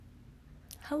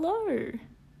Hello,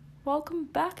 welcome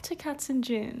back to Cats and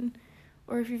Gin.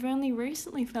 Or if you've only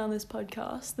recently found this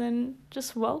podcast, then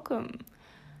just welcome.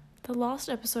 The last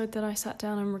episode that I sat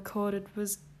down and recorded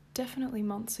was definitely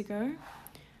months ago,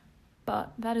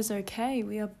 but that is okay,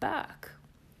 we are back.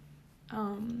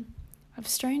 I've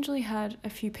strangely had a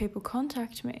few people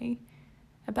contact me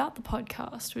about the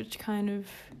podcast, which kind of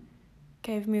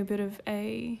gave me a bit of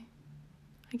a,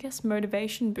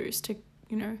 motivation boost to,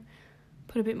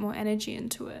 put a bit more energy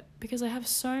into it, because I have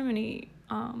so many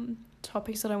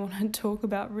topics that I want to talk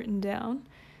about written down,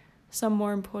 some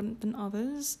more important than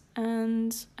others,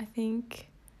 and I think,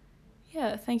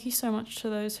 thank you so much to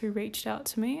those who reached out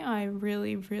to me. I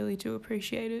really, really do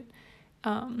appreciate it.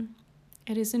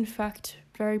 It is in fact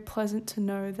very pleasant to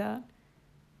know that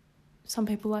some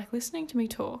people like listening to me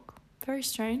talk. Very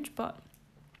strange, but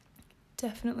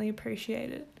definitely appreciate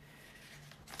it.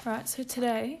 Right, so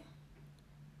today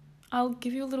I'll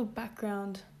give you a little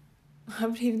background. I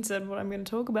haven't even said what I'm going to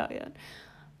talk about yet.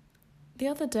 The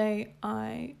other day,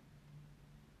 I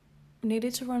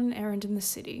needed to run an errand in the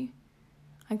city.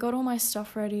 I got all my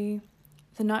stuff ready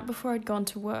the night before I'd gone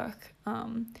to work,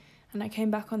 and I came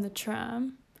back on the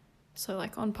tram, so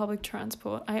like on public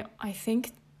transport. I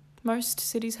think most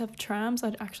cities have trams.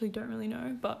 I actually don't really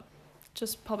know, but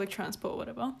just public transport,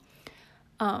 whatever.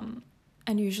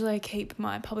 And usually I keep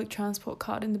my public transport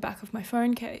card in the back of my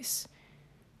phone case.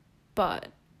 But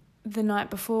the night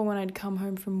before, when I'd come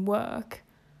home from work,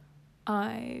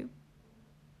 I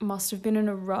must have been in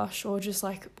a rush, or just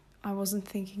like I wasn't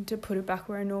thinking to put it back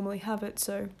where I normally have it,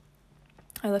 so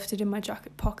I left it in my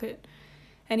jacket pocket.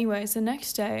 Anyways, the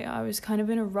next day I was kind of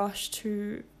in a rush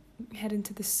to head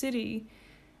into the city,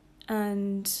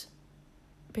 and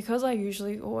because I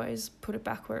usually always put it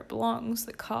back where it belongs,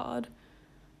 the card,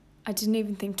 I didn't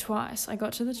even think twice. I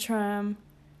got to the tram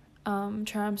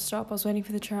stop, I was waiting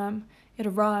for the tram, it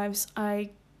arrives, I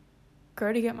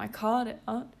go to get my card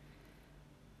out,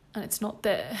 and it's not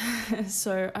there.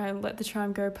 So I let the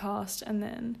tram go past, and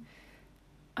then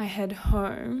I head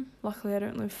home. Luckily I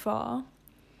don't live far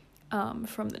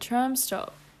from the tram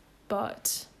stop,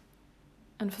 and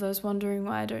for those wondering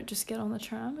why I don't just get on the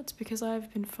tram, it's because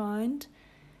I've been fined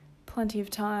plenty of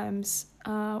times,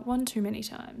 one too many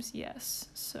times, yes.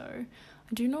 So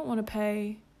I do not want to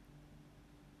pay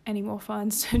any more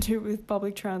fines to do with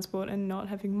public transport and not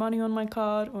having money on my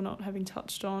card or not having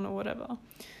touched on or whatever.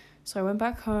 So I went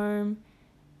back home,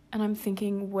 and I'm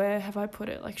thinking, where have I put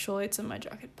it? Like, surely it's in my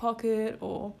jacket pocket,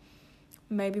 or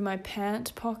maybe my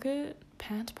pants pocket.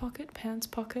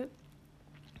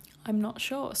 I'm not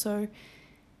sure. So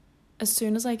as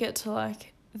soon as I get to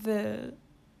like the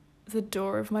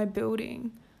door of my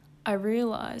building, I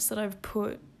realised that I've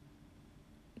put,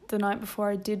 the night before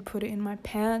I did put it in my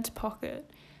pant pocket,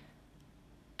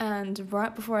 and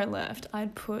right before I left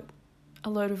I'd put a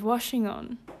load of washing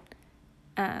on,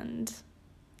 and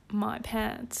my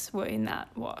pants were in that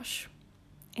load.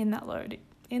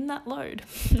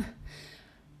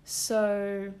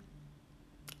 So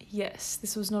yes,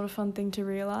 this was not a fun thing to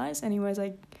realise. Anyways,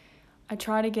 I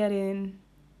try to get in.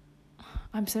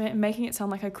 I'm making it sound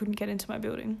like I couldn't get into my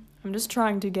building. I'm just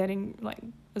trying to get in like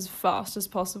as fast as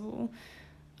possible,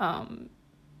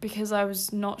 because I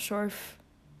was not sure if,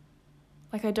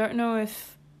 like, I don't know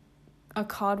if a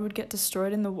card would get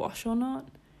destroyed in the wash or not.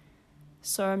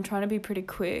 So I'm trying to be pretty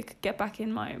quick, get back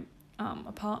in my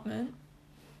apartment,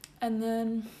 and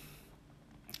then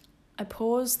I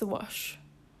pause the wash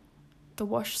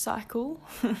cycle.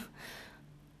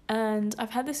 And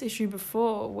I've had this issue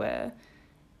before where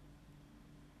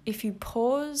if you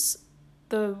pause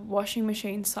the washing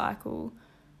machine cycle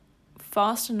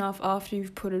fast enough after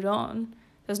you've put it on,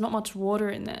 there's not much water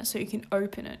in there, so you can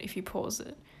open it if you pause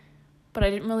it. But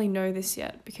I didn't really know this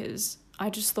yet, because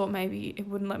I just thought maybe it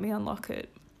wouldn't let me unlock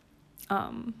it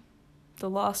the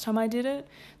last time I did it.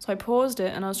 So I paused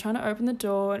it, and I was trying to open the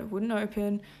door, and it wouldn't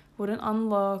open, wouldn't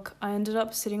unlock. I ended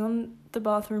up sitting on the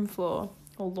bathroom floor,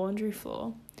 or laundry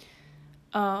floor,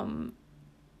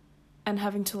 and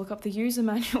having to look up the user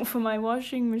manual for my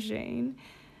washing machine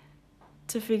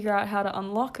to figure out how to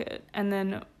unlock it. And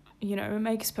then, it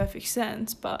makes perfect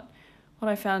sense, but what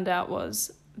I found out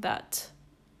was that,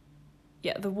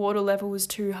 the water level was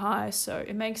too high, so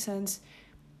it makes sense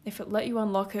if it let you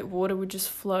unlock it, water would just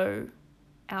flow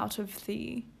out of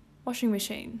the washing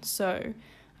machine. So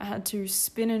I had to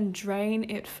spin and drain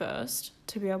it first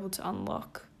to be able to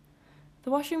unlock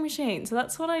the washing machine. So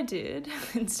that's what I did.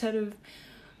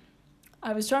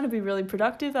 I was trying to be really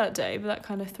productive that day, but that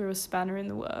kind of threw a spanner in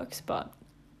the works, but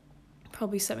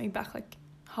probably set me back like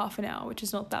half an hour, which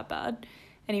is not that bad.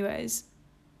 Anyways,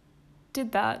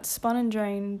 did that, spun and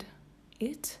drained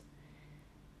it,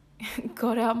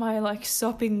 got out my like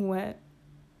sopping wet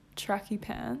tracky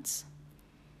pants,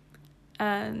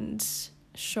 and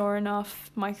sure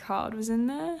enough my card was in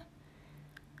there.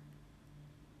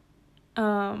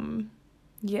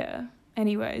 Yeah,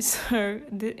 anyway, so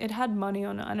it had money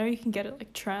on it. I know you can get it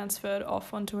like transferred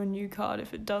off onto a new card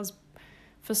if it does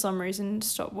for some reason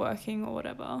stop working or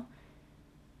whatever,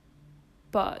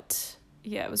 but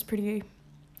yeah, it was pretty,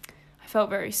 I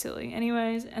felt very silly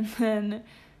anyways. And then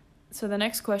so the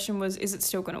next question was, is it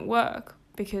still going to work?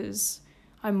 Because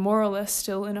I'm more or less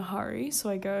still in a hurry, so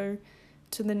I go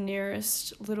to the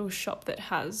nearest little shop that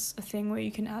has a thing where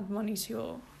you can add money to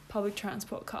your public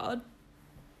transport card.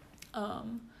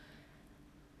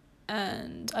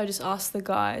 And I just asked the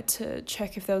guy to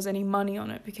check if there was any money on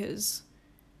it, because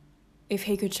if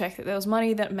he could check that there was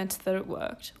money, that meant that it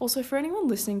worked. Also, for anyone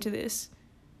listening to this,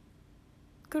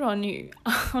 good on you.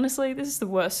 Honestly, this is the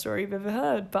worst story you've ever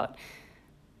heard, but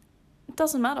it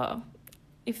doesn't matter.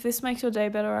 If this makes your day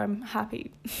better, I'm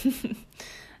happy.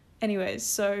 Anyways,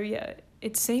 so yeah,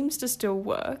 it seems to still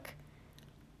work.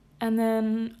 And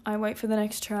then I wait for the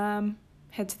next tram,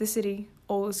 head to the city,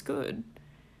 all is good.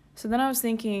 So then I was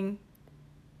thinking,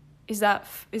 is that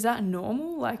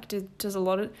normal? Like, does a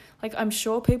lot of, like, I'm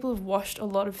sure people have washed a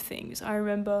lot of things. I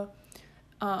remember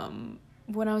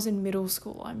when I was in middle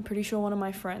school, I'm pretty sure one of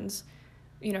my friends,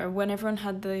 you know, when everyone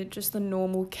had the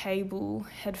normal cable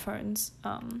headphones,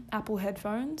 Apple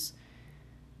headphones,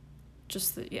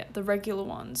 just the regular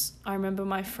ones, I remember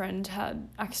my friend had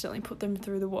accidentally put them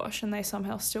through the wash and they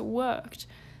somehow still worked.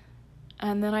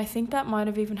 And then I think that might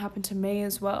have even happened to me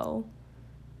as well,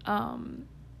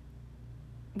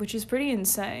 which is pretty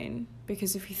insane,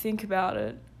 because if you think about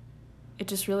it, it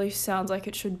just really sounds like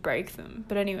it should break them.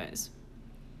 But anyways,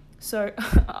 so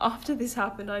after this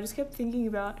happened, I just kept thinking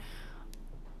about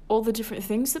all the different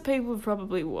things that people have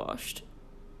probably washed.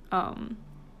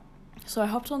 So I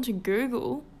hopped onto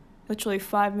Google literally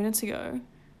 5 minutes ago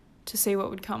to see what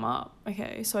would come up.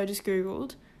 Okay, so I just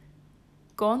Googled,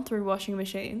 gone through washing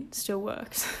machine, still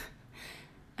works.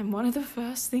 And one of the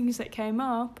first things that came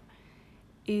up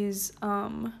is,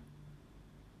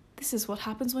 this is what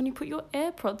happens when you put your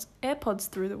AirPods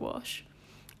through the wash.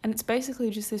 And it's basically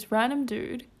just this random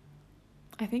dude.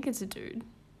 I think it's a dude.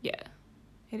 Yeah,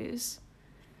 it is.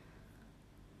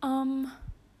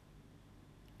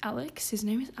 Alex, his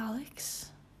name is Alex,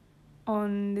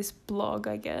 on this blog,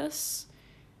 I guess.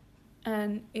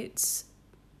 And it's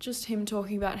just him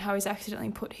talking about how he's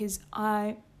accidentally put his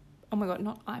AirPods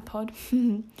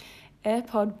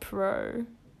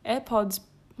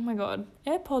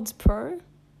Pro.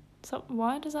 So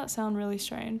why does that sound really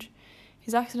strange?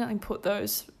 He's accidentally put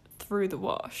those through the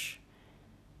wash,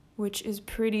 which is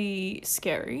pretty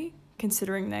scary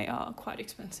considering they are quite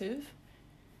expensive.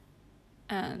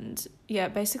 And yeah,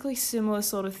 basically similar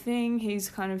sort of thing. He's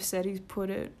kind of said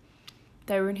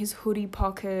they were in his hoodie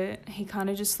pocket. He kind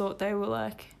of just thought they were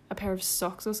like a pair of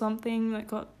socks or something that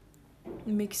got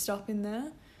mixed up in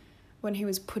there when he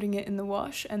was putting it in the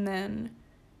wash, and then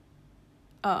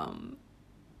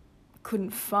couldn't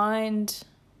find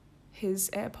his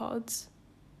AirPods,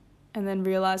 and then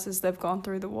realizes they've gone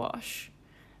through the wash.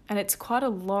 And it's quite a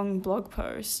long blog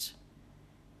post,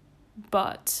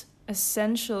 but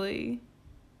essentially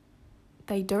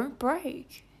they don't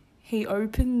break. He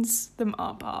opens them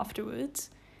up afterwards,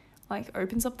 like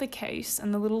opens up the case,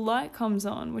 and the little light comes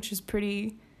on, which is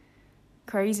pretty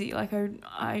crazy. Like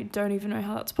I don't even know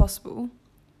how that's possible.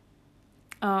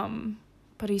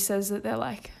 But he says that they're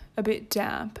like a bit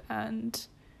damp, and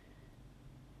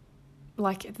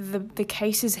like the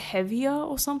case is heavier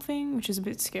or something, which is a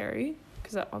bit scary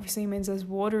because that obviously means there's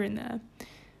water in there.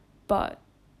 But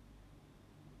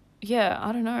yeah,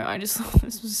 I don't know, I just thought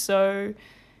this was so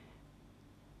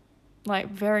like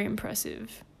very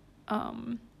impressive.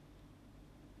 And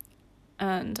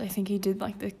I think he did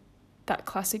like that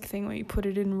classic thing where you put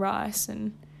it in rice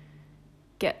and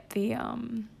get the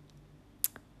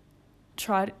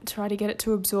try to get it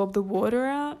to absorb the water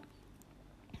out,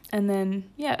 and then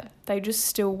yeah, they just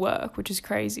still work, which is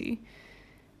crazy.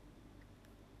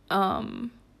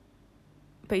 But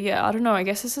yeah, I don't know, I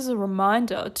guess this is a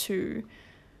reminder to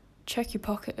check your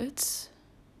pockets,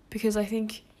 because I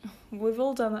think we've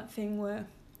all done that thing where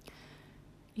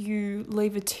you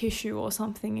leave a tissue or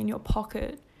something in your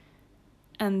pocket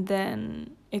and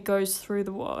then it goes through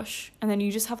the wash, and then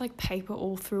you just have like paper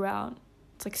all throughout.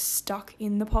 It's like stuck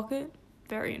in the pocket.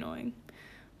 Very annoying.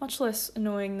 Much less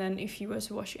annoying than if you were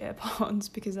to wash your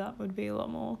AirPods, because that would be a lot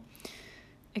more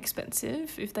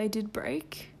expensive if they did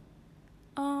break.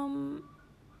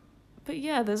 But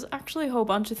yeah, there's actually a whole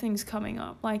bunch of things coming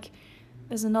up. Like,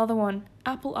 There's another one.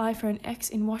 Apple iPhone X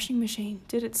in washing machine.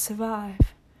 Did it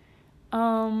survive?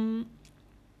 I'm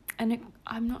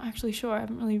not actually sure.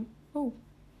 I'm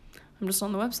just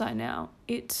on the website now.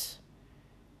 It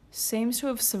seems to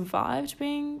have survived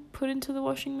being put into the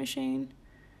washing machine,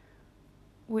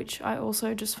 which I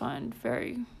also just find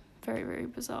very, very, very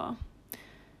bizarre.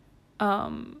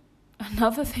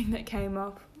 Another thing that came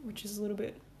up, which is a little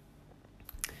bit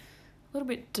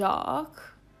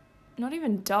dark. Not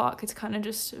even dark, it's kind of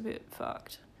just a bit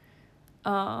fucked.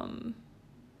 You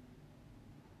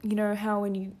know how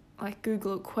when you like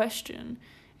Google a question,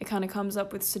 it kind of comes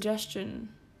up with suggestion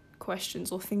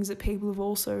questions or things that people have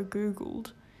also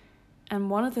Googled.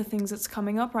 And one of the things that's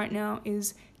coming up right now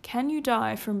is, can you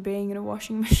die from being in a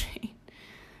washing machine?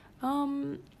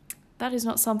 That is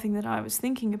not something that I was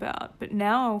thinking about, but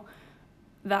now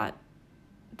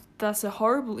that's a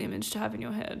horrible image to have in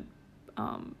your head.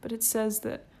 But it says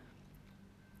that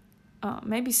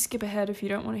maybe skip ahead if you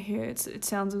don't want to hear it. It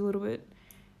sounds a little bit,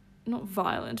 not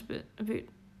violent, but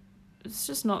it's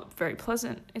just not very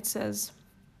pleasant. It says,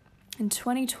 in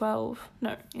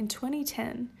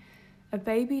 2010, a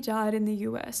baby died in the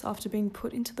US after being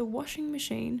put into the washing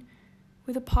machine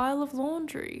with a pile of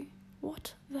laundry.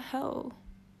 What the hell?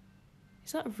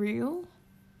 Is that real?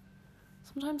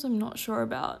 Sometimes I'm not sure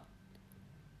about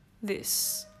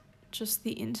this, just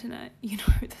the internet. You know,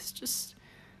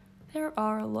 there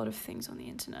are a lot of things on the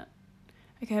internet.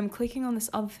 Okay, I'm clicking on this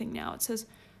other thing now. It says,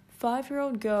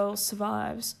 5-year-old girl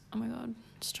survives. Oh my god,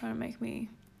 it's trying to make me...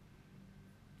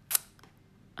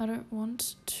 I don't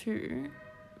want to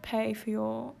pay for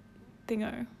your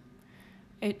thingo.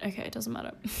 Okay, it doesn't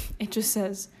matter. It just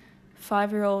says,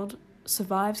 5-year-old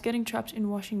survives getting trapped in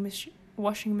washing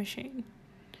machine.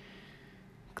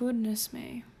 Goodness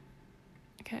me.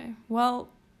 Okay, well,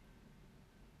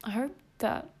 I hope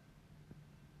that,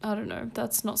 I don't know,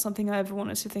 that's not something I ever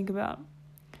wanted to think about.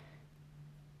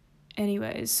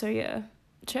 Anyways, so yeah,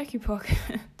 check your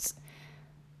pockets.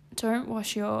 Don't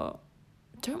wash your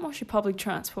public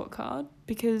transport card,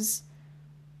 because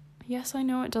yes, I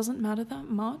know it doesn't matter that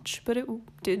much, but it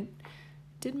did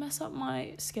mess up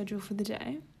my schedule for the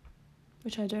day,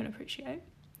 which I don't appreciate.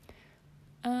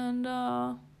 And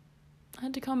I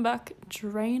had to come back,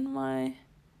 drain my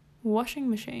washing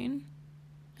machine,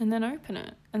 and then open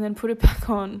it, and then put it back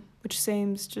on, which it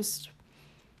was just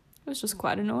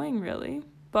quite annoying, really.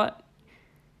 But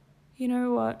you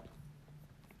know what?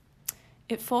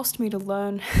 It forced me to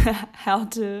learn how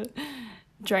to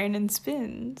drain and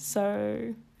spin,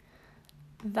 so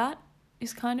that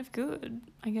is kind of good.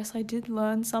 I guess I did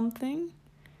learn something.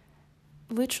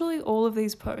 Literally all of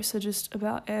these posts are just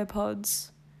about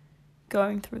AirPods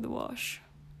going through the wash.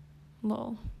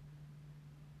 Lol.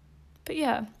 But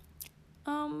yeah,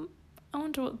 I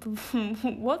wonder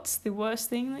what's the worst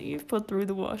thing that you've put through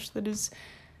the wash that has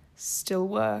still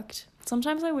worked.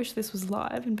 Sometimes I wish this was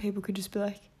live and people could just be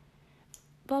like,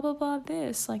 blah, blah, blah,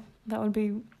 this. Like, that would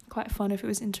be quite fun if it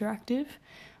was interactive.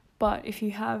 But if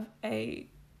you have a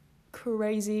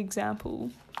crazy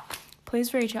example,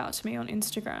 please reach out to me on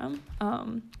Instagram.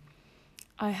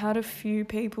 I had a few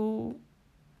people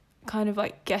kind of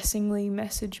like guessingly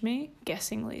message me.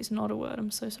 Guessingly is not a word,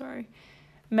 I'm so sorry.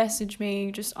 Message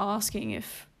me just asking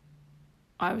if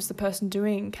I was the person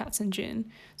doing Cats and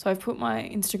Gin. So I've put my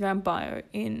Instagram bio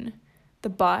in the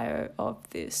bio of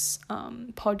this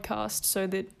podcast, so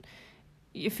that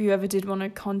if you ever did want to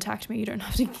contact me, you don't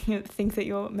have to think that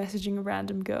you're messaging a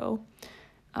random girl.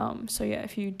 So yeah,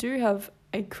 if you do have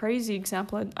a crazy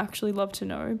example, I'd actually love to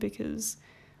know, because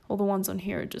all the ones on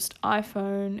here are just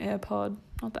iPhone, AirPod,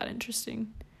 not that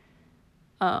interesting.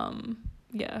 Yeah,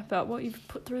 about what you've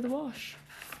put through the wash.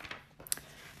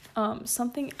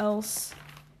 Something else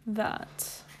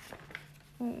that...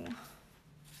 Oh,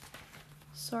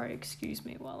 sorry, excuse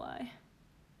me while I...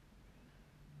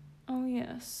 Oh,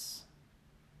 yes.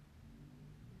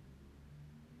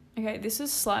 Okay, this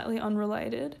is slightly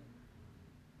unrelated,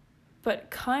 but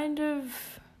kind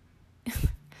of...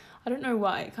 I don't know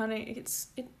why. It's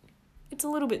a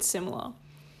little bit similar.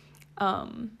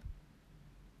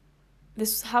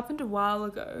 This happened a while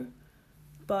ago,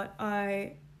 but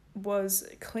I was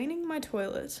cleaning my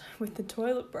toilet with the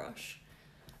toilet brush,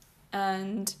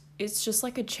 and it's just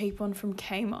like a cheap one from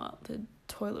Kmart, the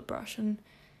toilet brush, and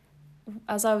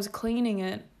as I was cleaning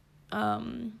it,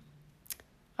 I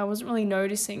wasn't really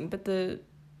noticing, but the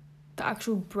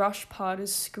actual brush part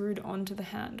is screwed onto the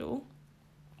handle,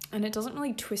 and it doesn't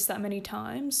really twist that many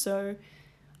times, so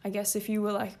I guess if you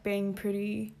were like being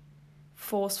pretty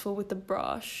forceful with the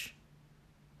brush,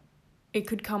 it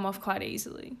could come off quite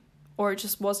easily, or it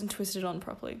just wasn't twisted on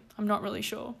properly. I'm not really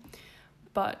sure.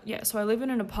 But yeah, so I live in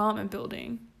an apartment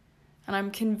building, and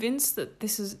I'm convinced that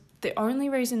this is the only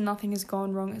reason nothing has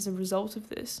gone wrong as a result of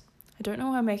this. I don't know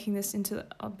why I'm making this into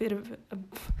a bit of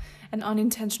an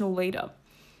unintentional lead up,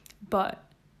 but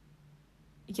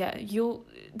yeah,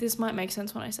 this might make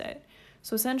sense when I say it.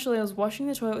 So essentially, I was washing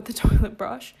the toilet with the toilet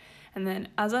brush, and then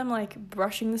as I'm like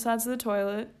brushing the sides of the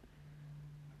toilet,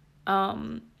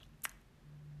 I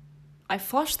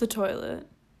flushed the toilet,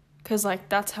 because like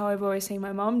that's how I've always seen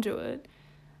my mum do it,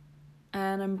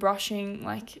 and I'm brushing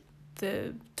like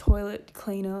the toilet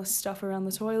cleaner stuff around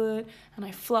the toilet, and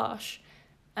I flush,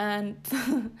 and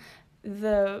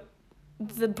the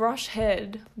brush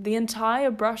head, the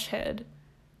entire brush head,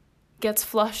 gets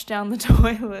flushed down the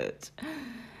toilet.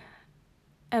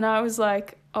 And I was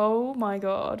like, oh my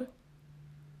God.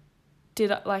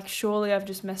 Surely I've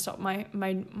just messed up my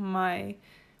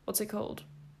what's it called?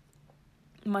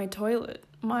 My toilet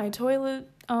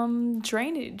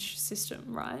drainage system,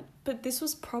 right? But this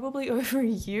was probably over a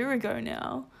year ago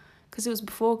now, because it was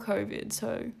before COVID.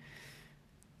 So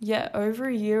yeah, over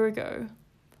a year ago.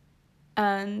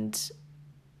 And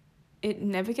it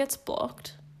never gets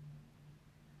blocked.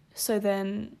 So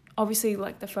then obviously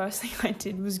like the first thing I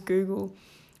did was Google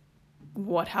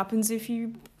what happens if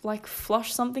you like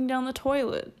flush something down the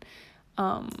toilet.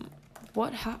 I'm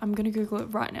going to Google it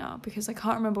right now because I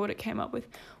can't remember what it came up with.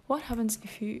 What happens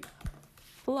if you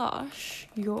flush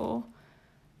your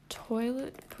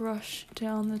toilet brush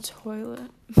down the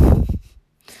toilet?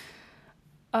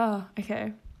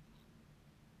 Okay.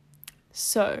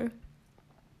 So,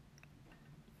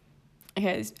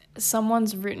 okay,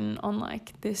 someone's written on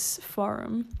like this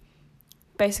forum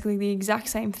basically the exact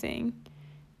same thing.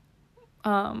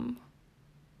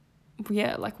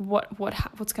 Yeah, like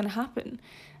what's going to happen?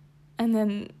 And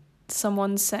then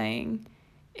someone's saying,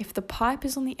 if the pipe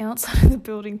is on the outside of the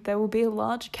building, there will be a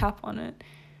large cap on it.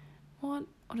 What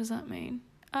does that mean?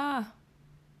 The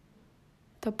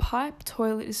pipe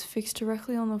toilet is fixed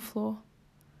directly on the floor.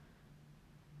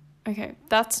 Okay,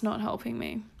 that's not helping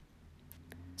me.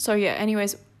 So yeah,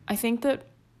 anyways, I think that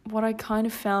what I kind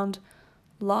of found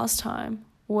last time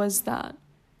was that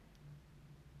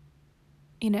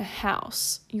in a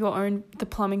house, the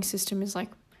plumbing system is like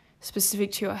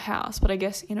specific to your house, but I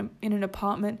guess in an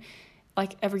apartment,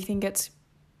 like everything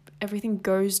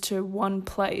goes to one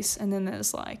place, and then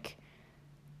there's like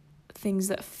things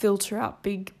that filter out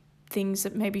big things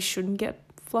that maybe shouldn't get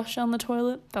flushed down the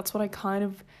toilet. That's what I kind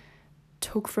of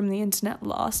took from the internet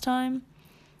last time.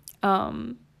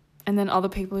 And then other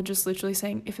people are just literally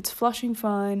saying, if it's flushing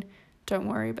fine, don't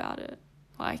worry about it.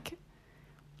 Like,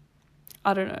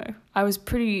 I don't know. I was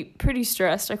pretty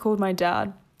stressed. I called my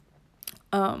dad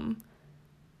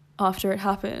after it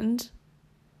happened,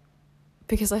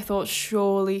 because I thought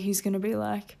surely he's going to be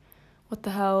like, what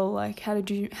the hell? Like, how did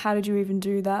you even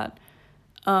do that?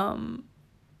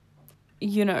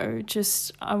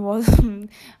 Just I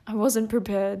wasn't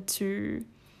prepared to.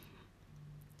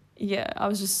 Yeah, I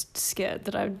was just scared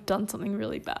that I'd done something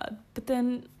really bad. But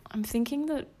then I'm thinking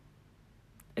that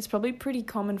it's probably pretty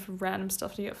common for random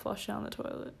stuff to get flushed down the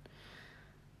toilet.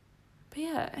 But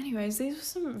yeah, anyways, these were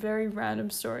some very random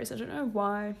stories. I don't know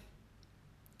why.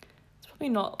 It's probably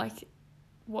not like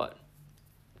what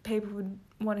people would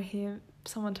want to hear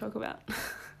someone talk about.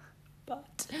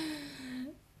 But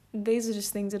these are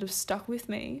just things that have stuck with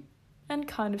me and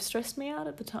kind of stressed me out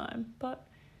at the time. But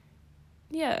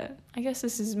yeah, I guess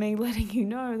this is me letting you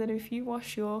know that if you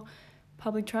wash your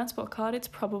public transport card, it's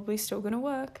probably still going to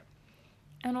work.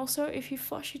 And also, if you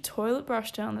flush your toilet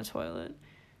brush down the toilet,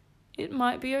 it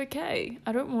might be okay.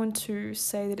 I don't want to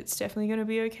say that it's definitely going to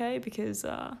be okay, because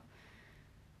I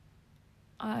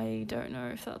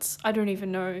don't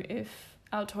even know if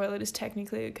our toilet is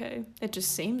technically okay. It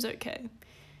just seems okay.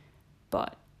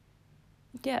 But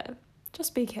yeah,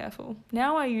 just be careful.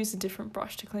 Now I use a different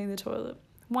brush to clean the toilet.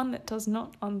 One that does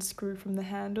not unscrew from the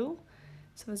handle,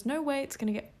 so there's no way it's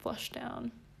going to get flushed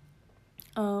down.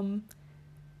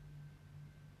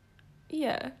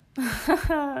 Yeah.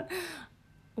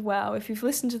 Wow, if you've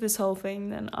listened to this whole thing,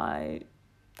 then I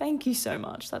thank you so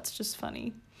much. That's just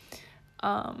funny.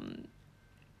 I'm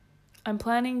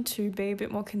planning to be a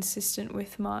bit more consistent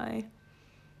with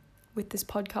this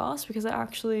podcast, because I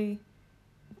actually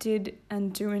did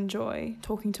and do enjoy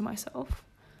talking to myself.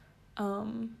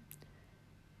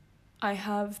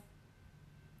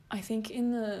 I think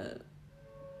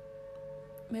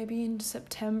maybe in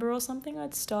September or something,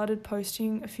 I'd started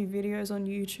posting a few videos on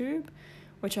YouTube,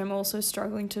 which I'm also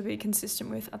struggling to be consistent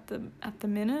with at the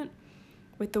minute,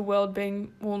 with the world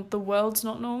being, well, the world's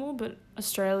not normal, but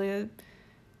Australia,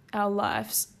 our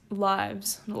lives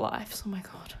lives, oh my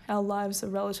god, our lives are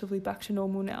relatively back to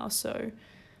normal now. So,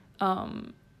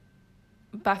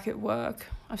 back at work,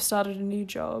 I've started a new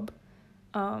job.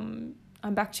 I'm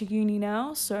back to uni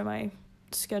now, so my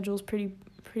schedule's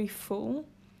pretty full.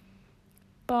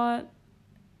 But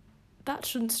that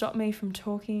shouldn't stop me from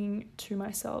talking to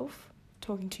myself,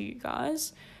 talking to you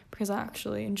guys, because I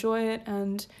actually enjoy it,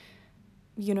 and,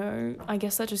 you know, I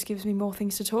guess that just gives me more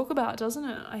things to talk about, doesn't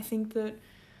it? I think that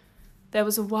there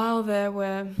was a while there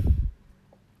where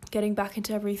getting back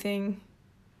into everything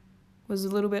was a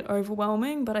little bit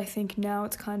overwhelming, but I think now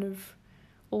it's kind of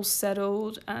all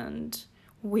settled, and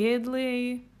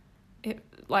weirdly,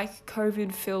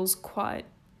 COVID feels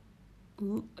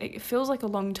it feels like a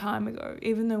long time ago,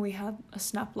 even though we had a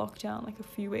snap lockdown like a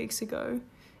few weeks ago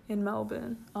in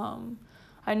Melbourne.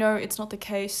 I know it's not the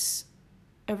case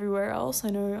everywhere else. I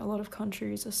know a lot of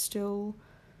countries are still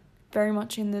very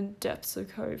much in the depths of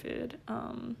COVID,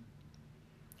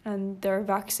 and there are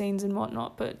vaccines and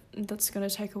whatnot, but it's going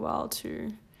to take a while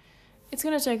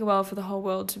for the whole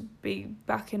world to be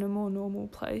back in a more normal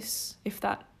place, if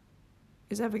that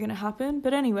is ever going to happen.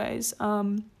 But anyways,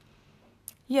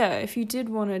 yeah, if you did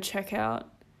want to check out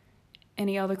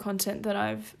any other content that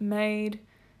I've made,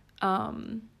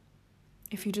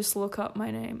 if you just look up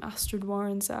my name, Astrid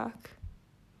Warren Zach,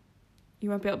 you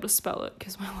won't be able to spell it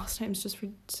because my last name's just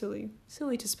silly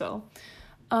to spell.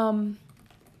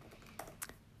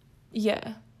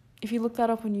 Yeah, if you look that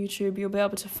up on YouTube, you'll be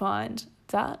able to find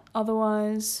that.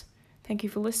 Otherwise, thank you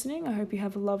for listening. I hope you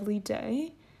have a lovely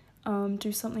day.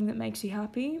 Do something that makes you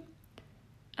happy.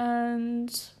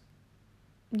 And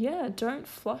yeah, don't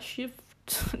flush your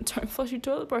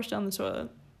toilet brush down the toilet.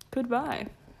 Goodbye.